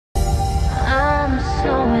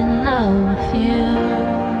love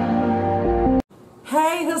you.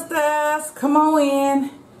 Hey, Hoosters, come on in.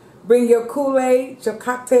 Bring your Kool-Aid, your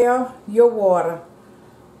cocktail, your water.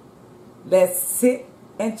 Let's sit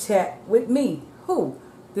and chat with me. Who?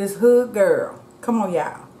 This hood girl. Come on,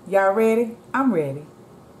 y'all. Y'all ready? I'm ready.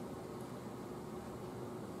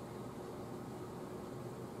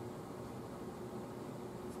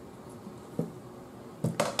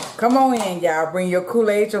 Come on in, y'all. Bring your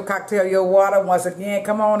Kool-Aid, your cocktail, your water. Once again,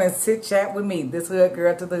 come on and sit chat with me. This hood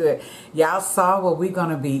girl to the hood. Y'all saw what we're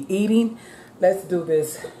going to be eating. Let's do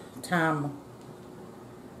this time.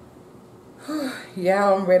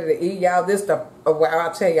 Y'all, I'm ready to eat. Y'all, this stuff,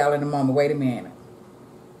 I'll tell y'all in a moment. Wait a minute.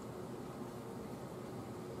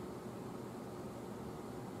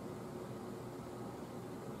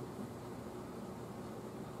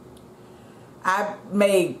 I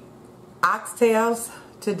made oxtails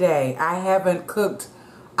today. I haven't cooked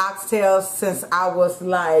oxtails since I was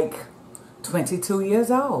like 22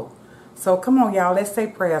 years old. So come on, y'all, let's say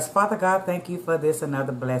prayers. Father God, thank you for this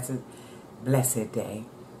another blessed day.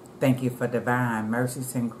 Thank you for divine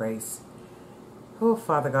mercies and grace. Oh,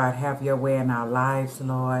 Father God, have your way in our lives,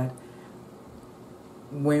 Lord.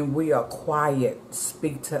 When we are quiet,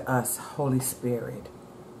 speak to us, Holy Spirit.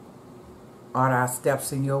 Order our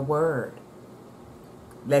steps in your word.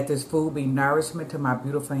 Let this food be nourishment to my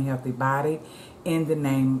beautiful and healthy body. In the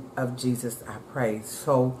name of Jesus, I pray.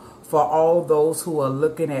 So for all those who are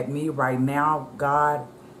looking at me right now, God,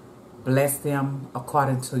 bless them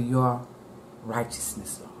according to your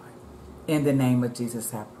righteousness, Lord. In the name of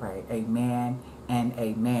Jesus, I pray. Amen and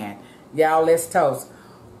amen. Y'all, let's toast.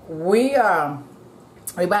 We about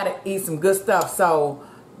to eat some good stuff. So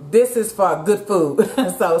this is for good food.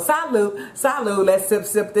 So salud. Let's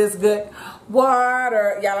sip this good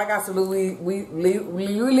water. Y'all, I got some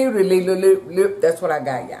that's what I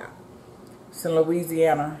got, y'all. Some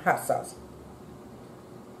Louisiana hot sauce.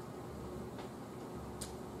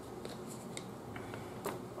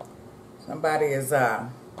 Somebody is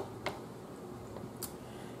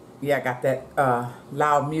yeah, I got that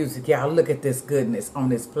loud music. Y'all, look at this goodness on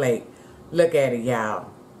this plate. Look at it,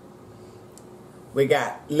 y'all. We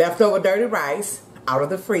got leftover dirty rice out of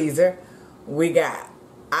the freezer. We got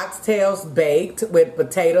oxtails baked with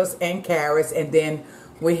potatoes and carrots. And then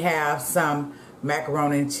we have some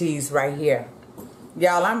macaroni and cheese right here.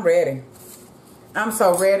 Y'all, I'm ready. I'm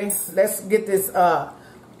so ready. Let's get this hot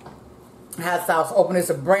sauce open.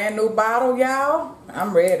 It's a brand new bottle, y'all.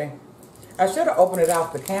 I'm ready. I should have opened it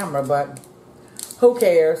off the camera, but who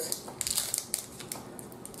cares?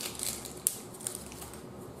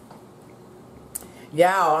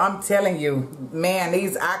 Y'all, I'm telling you, man,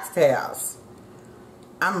 these oxtails.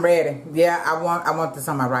 I'm ready. Yeah, I want this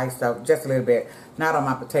on my rice though, just a little bit. Not on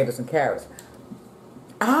my potatoes and carrots.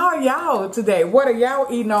 Oh, y'all, today, what are y'all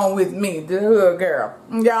eating on with me, the hood girl?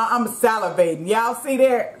 Y'all, I'm salivating. Y'all see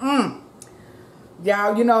that?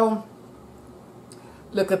 Y'all, you know,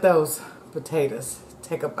 look at those potatoes.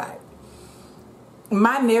 Take a bite.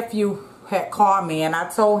 My nephew had called me and I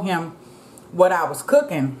told him what I was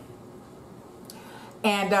cooking.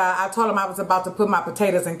 And I told him I was about to put my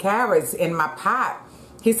potatoes and carrots in my pot.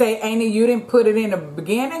 He said, Auntie, you didn't put it in the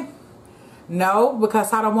beginning? No,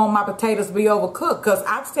 because I don't want my potatoes to be overcooked. Because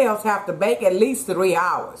oxtails have to bake at least 3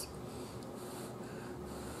 hours.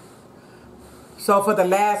 So for the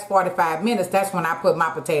last 45 minutes, that's when I put my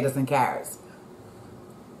potatoes and carrots.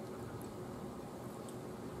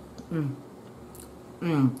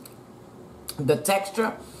 The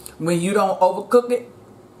texture, when you don't overcook it.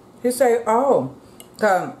 He said, oh.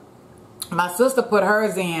 My sister put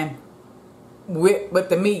hers in with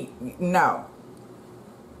the meat. No.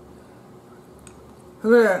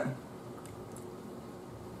 And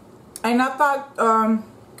I thought,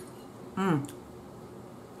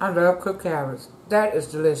 I love cooked carrots. That is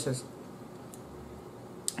delicious.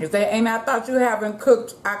 If they ain't, I thought you haven't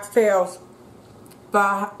cooked oxtails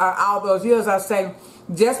for all those years. I say,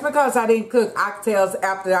 just because I didn't cook oxtails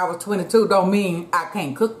after I was 22 don't mean I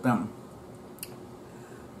can't cook them.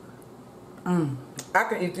 I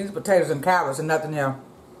can eat these potatoes and carrots and nothing else.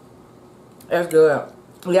 That's good.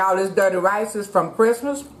 Y'all, this dirty rice is from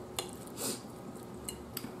Christmas.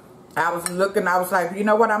 I was looking, I was like, you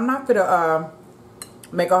know what? I'm not gonna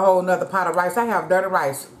make a whole nother pot of rice. I have dirty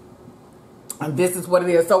rice. And this is what it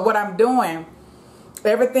is. So what I'm doing,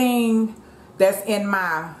 everything that's in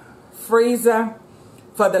my freezer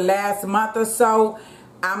for the last month or so,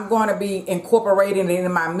 I'm going to be incorporating it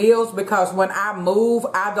in my meals because when I move,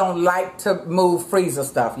 I don't like to move freezer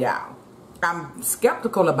stuff, y'all. I'm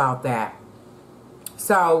skeptical about that.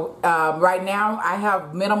 So right now, I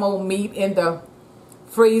have minimal meat in the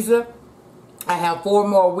freezer. I have 4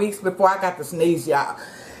 more weeks before I got to sneeze, y'all.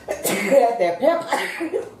 That pepper.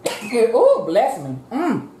 Oh, bless me.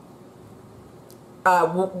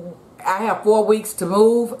 I have 4 weeks to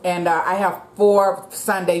move, and I have 4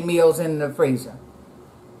 Sunday meals in the freezer.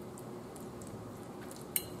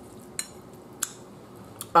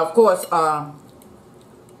 Of course,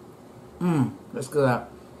 that's good.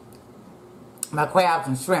 My crabs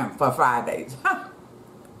and shrimp for Fridays.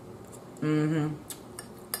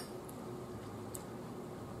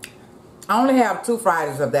 I only have 2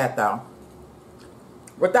 Fridays of that though.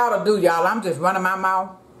 Without ado, y'all, I'm just running my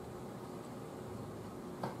mouth.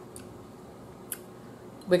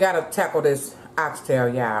 We gotta tackle this oxtail,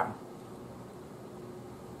 y'all.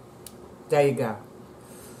 There you go.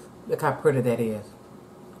 Look how pretty that is.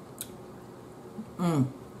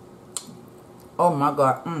 Oh my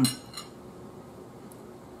God.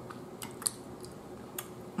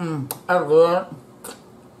 That's good.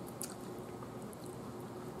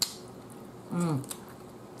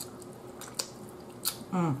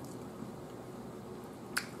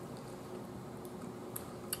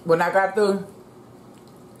 When I got through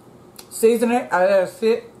seasoning it, I let it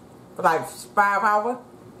sit for like 5 hours.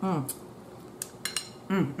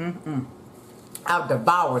 I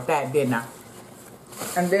devoured that, didn't I?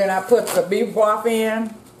 And then I put the beef broth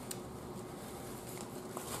in.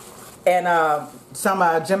 And some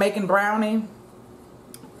Jamaican brownie.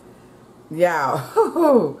 Yeah.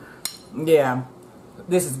 Yeah.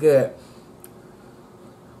 This is good.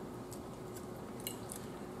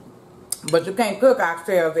 But you can't cook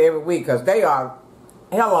oxtails every week because they are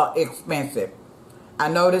hella expensive. I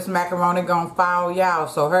know this macaroni gonna foul y'all,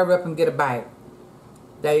 so hurry up and get a bite.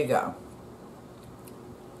 There you go.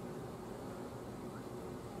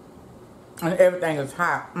 And everything is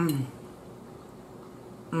hot.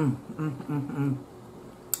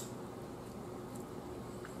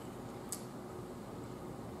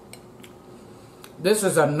 This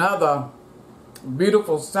is another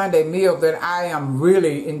beautiful Sunday meal that I am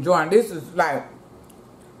really enjoying. This is like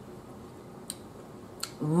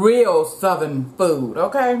real Southern food,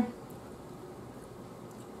 okay?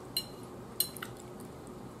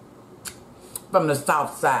 From the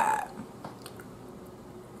South Side.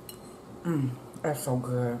 That's so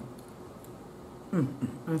good.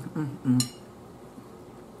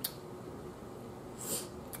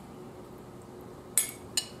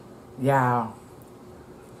 Yeah.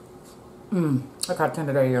 Look how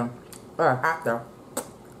tender they are. Hot though.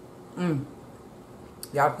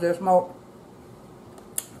 Y'all still smoke?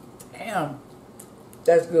 Damn.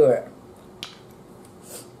 That's good.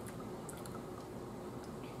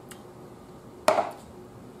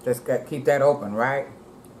 Just keep that open, right?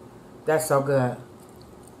 That's so good.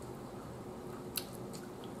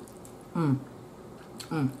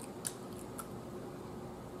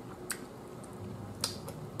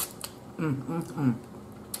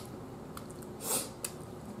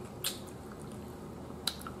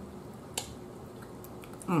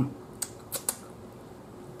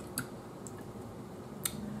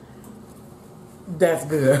 That's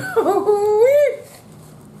good.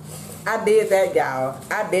 I did that, y'all.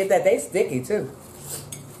 I did that. They sticky too.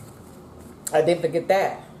 I didn't forget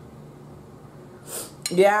that.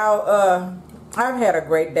 Y'all, I've had a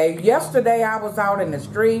great day. Yesterday I was out in the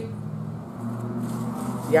street.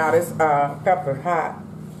 Y'all, this pepper's hot.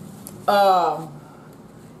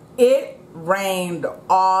 It rained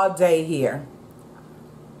all day here.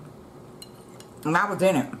 And I was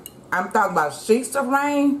in it. I'm talking about sheets of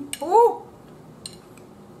rain. Ooh.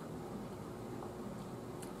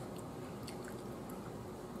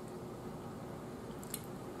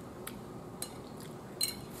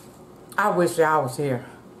 I wish y'all was here.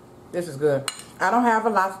 This is good. I don't have a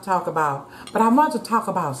lot to talk about, but I want to talk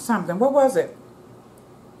about something. What was it?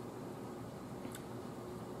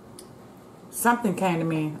 Something came to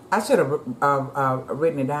me. I should have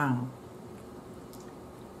written it down.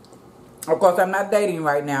 Of course, I'm not dating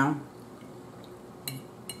right now.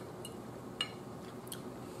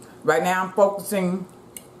 Right now, I'm focusing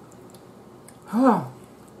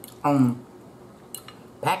on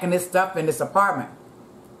packing this stuff in this apartment.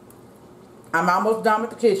 I'm almost done with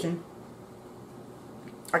the kitchen.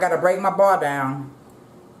 I gotta break my bar down.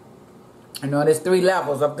 You know, there's 3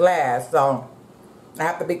 levels of glass, so I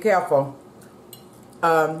have to be careful.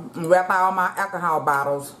 Wrap all my alcohol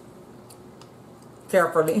bottles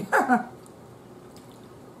carefully.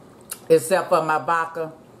 Except for my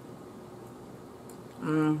vodka.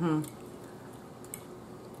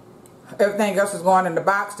 Everything else is going in the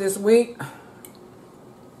box this week.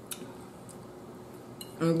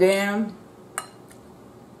 And then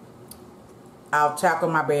I'll tackle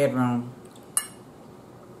my bedroom.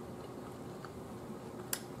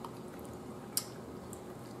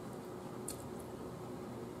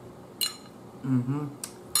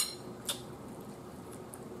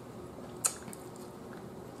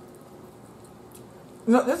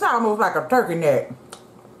 No, this is almost like a turkey neck.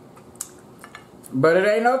 But it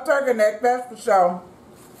ain't no turkey neck, that's for sure.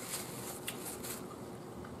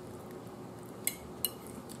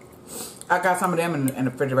 I got some of them in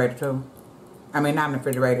the refrigerator too. I mean, not in the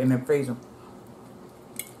refrigerator, in the freezer.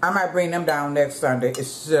 I might bring them down next Sunday.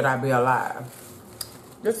 Should I be alive?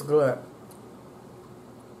 This is good.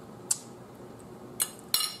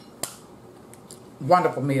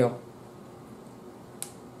 Wonderful meal.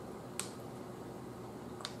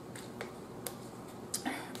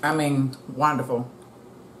 I mean, wonderful.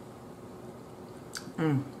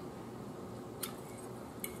 I'm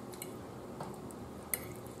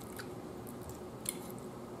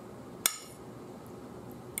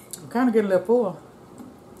kind of getting a little full.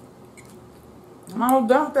 I'm all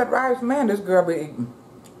done with that rice. Man, this girl be eating.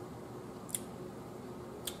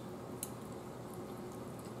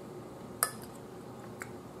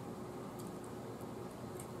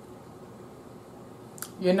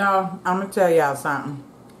 You know, I'm going to tell y'all something.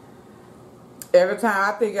 Every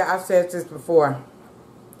time, I think I said this before.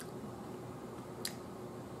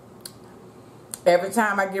 Every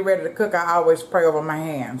time I get ready to cook, I always pray over my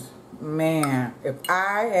hands. Man, if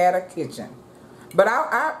I had a kitchen. But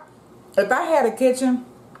if I had a kitchen,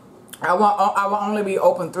 I will only be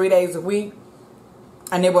open 3 days a week.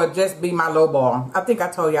 And it would just be my low bar. I think I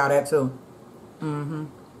told y'all that too.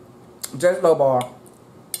 Just low bar.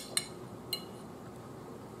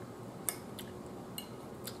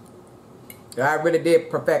 I really did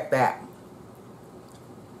perfect that.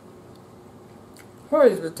 Oh,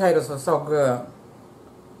 these potatoes are so good.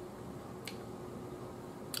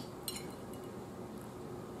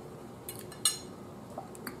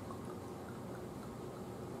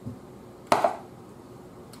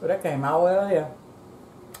 Well, that came all the way out here.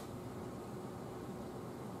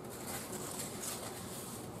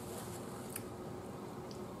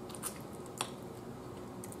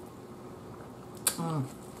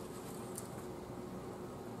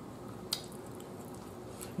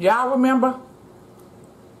 Y'all remember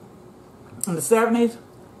in the 70s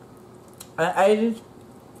and 80s?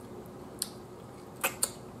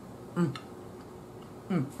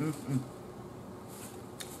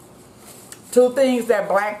 Two things that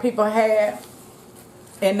black people had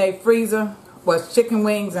in their freezer was chicken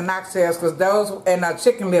wings and oxtails, because those, and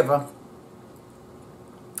chicken liver,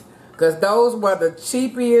 because those were the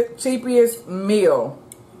cheapest meal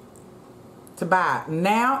to buy.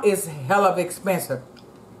 Now it's hell of expensive.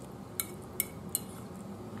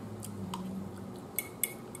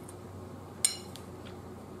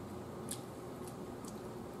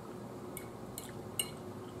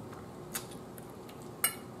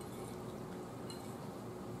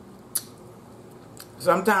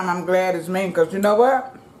 Sometimes I'm glad it's me, because you know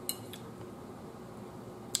what?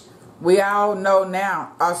 We all know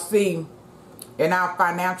now, or see in our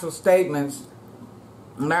financial statements,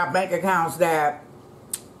 in our bank accounts, that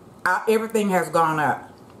everything has gone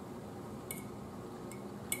up.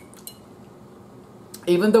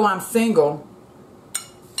 Even though I'm single,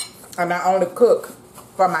 and I only cook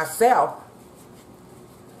for myself,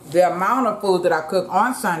 the amount of food that I cook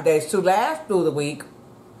on Sundays to last through the week,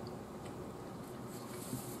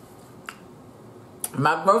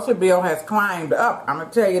 my grocery bill has climbed up. I'm going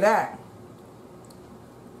to tell you that.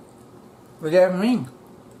 But that's me.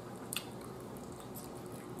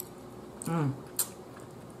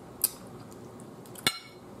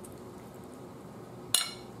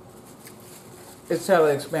 It's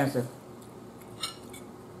hella expensive.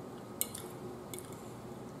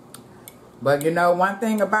 But you know one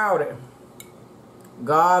thing about it.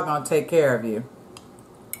 God gonna take care of you.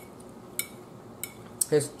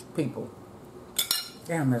 His people.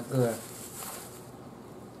 Damn, that's good.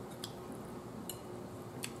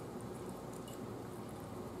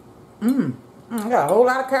 I got a whole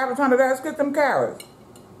lot of carrots under there. Let's get them carrots.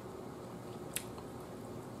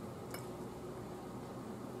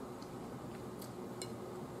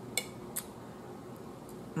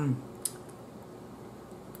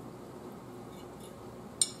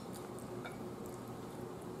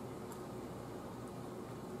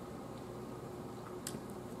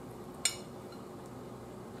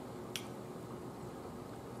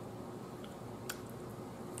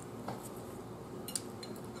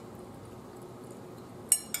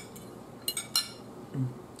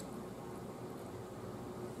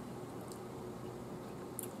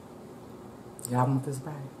 Y'all want this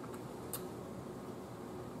bag?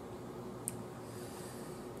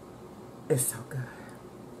 It's so good.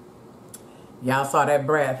 Y'all saw that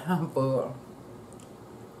bread. I'm full.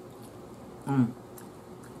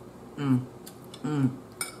 Mm.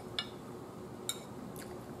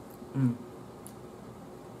 Mm.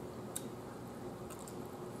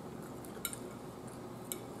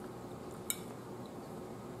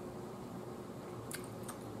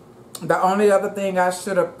 The only other thing I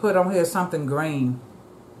should have put on here is something green.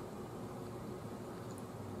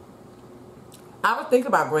 I was thinking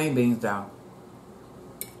about green beans though.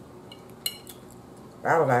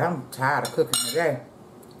 I was like, I'm tired of cooking today.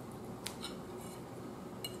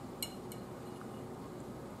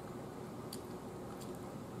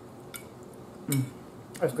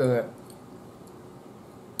 That's good.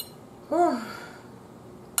 Whew.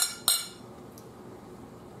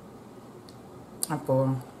 I'm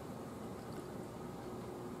full.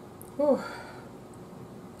 Whew.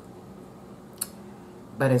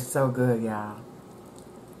 But it's so good, y'all.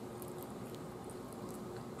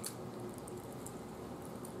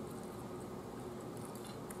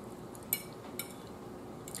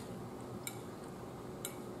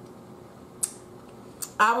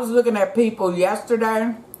 I was looking at people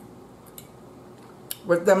yesterday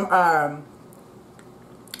with them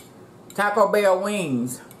Taco Bell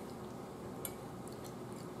wings.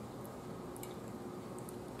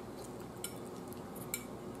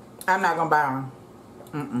 I'm not gonna buy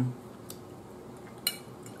them.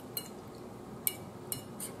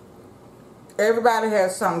 Everybody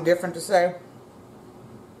has something different to say.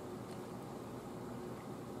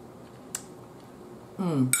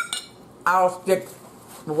 I'll stick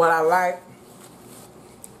with what I like.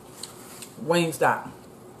 Wingstop.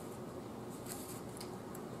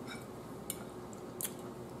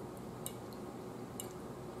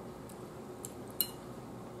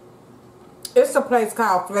 It's a place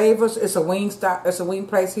called Flavors. It's a wing stop. It's a wing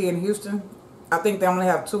place here in Houston. I think they only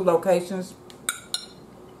have 2 locations.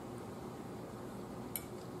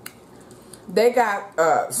 They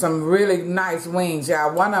got some really nice wings,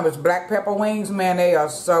 y'all. One of them is black pepper wings. Man, they are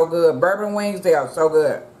so good. Bourbon wings, they are so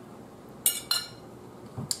good.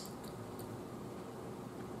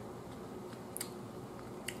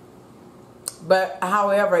 But,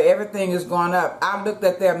 however, everything is going up. I looked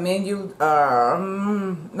at their menu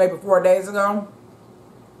maybe 4 days ago.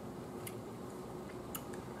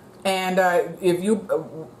 And if you,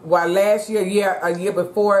 last year, a year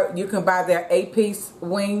before, you can buy their 8-piece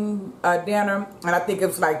wing dinner. And I think it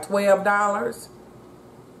was like $12.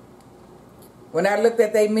 When I looked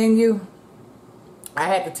at their menu, I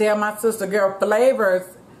had to tell my sister, girl,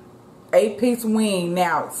 Flavors, 8-piece wing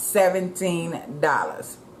now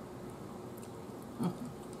 $17.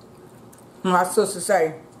 My sister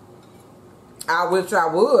say, I wish I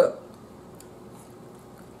would.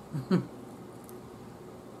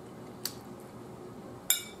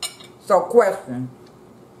 So question.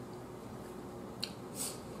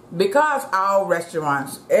 Because all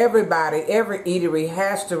restaurants, everybody, every eatery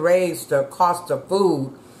has to raise the cost of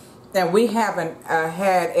food, and we haven't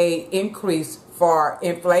had a increase for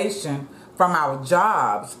inflation from our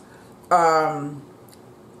jobs,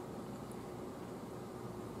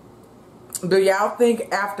 do y'all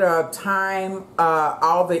think after a time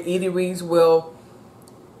all the eateries will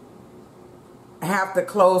have to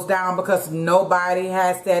close down because nobody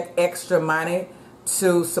has that extra money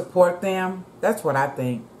to support them? That's what I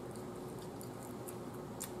think.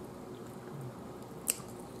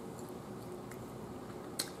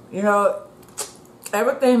 You know,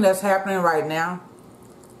 everything that's happening right now,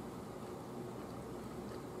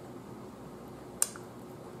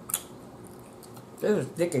 this is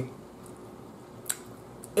sticky.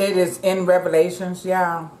 It is in Revelations,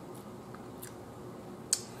 y'all.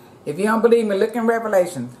 If you don't believe me, look in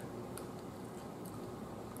Revelations.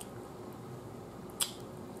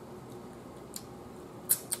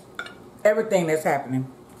 Everything that's happening.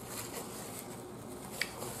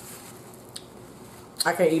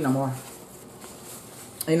 I can't eat no more.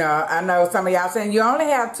 You know, I know some of y'all saying you only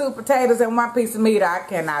have 2 potatoes and 1 piece of meat. I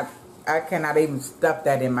cannot even stuff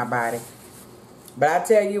that in my body. But I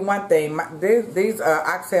tell you one thing, these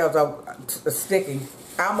oxtails are sticky,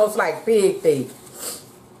 almost like pig feet.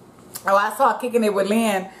 Oh, I saw Kicking It with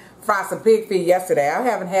Lynn fry some pig feet yesterday. I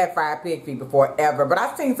haven't had fried pig feet before, ever. But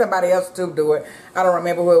I've seen somebody else too do it. I don't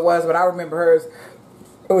remember who it was, but I remember hers.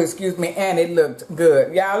 Oh, excuse me, and it looked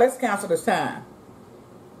good. Y'all, let's cancel this time.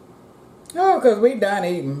 Oh, because we done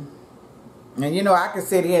eating. And you know, I can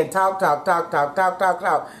sit here and talk.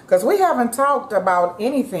 Because we haven't talked about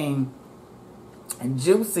anything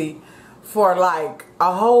juicy for like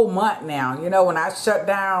a whole month now. You know, when I shut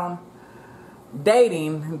down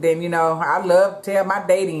dating, then, you know, I love to tell my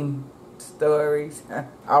dating stories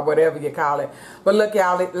or whatever you call it. But look,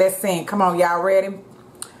 y'all, let's sing. Come on, y'all ready?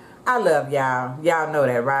 I love y'all. Y'all know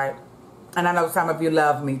that, right? And I know some of you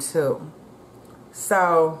love me too.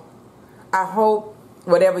 So I hope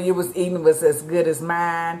whatever you was eating was as good as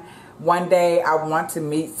mine. One day I want to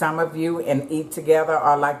meet some of you and eat together,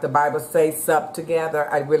 or like the Bible says, sup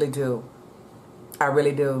together. I really do. I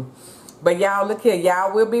really do. But y'all, look here.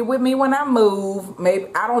 Y'all will be with me when I move. Maybe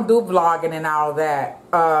I don't do vlogging and all that.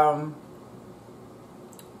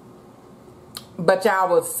 But y'all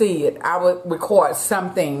will see it. I will record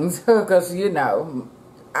some things because, you know,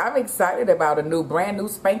 I'm excited about a brand new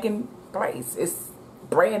spanking place. It's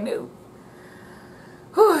brand new.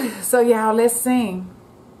 Whew. So y'all, let's sing.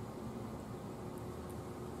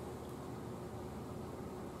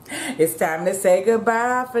 It's time to say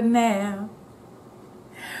goodbye for now.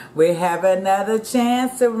 We have another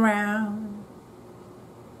chance around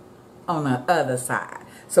on the other side.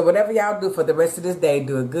 So whatever y'all do for the rest of this day,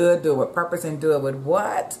 do it good, do it with purpose, and do it with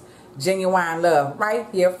what? Genuine love, right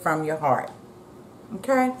here from your heart.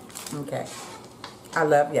 Okay? Okay. I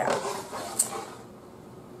love y'all.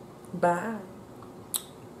 Bye.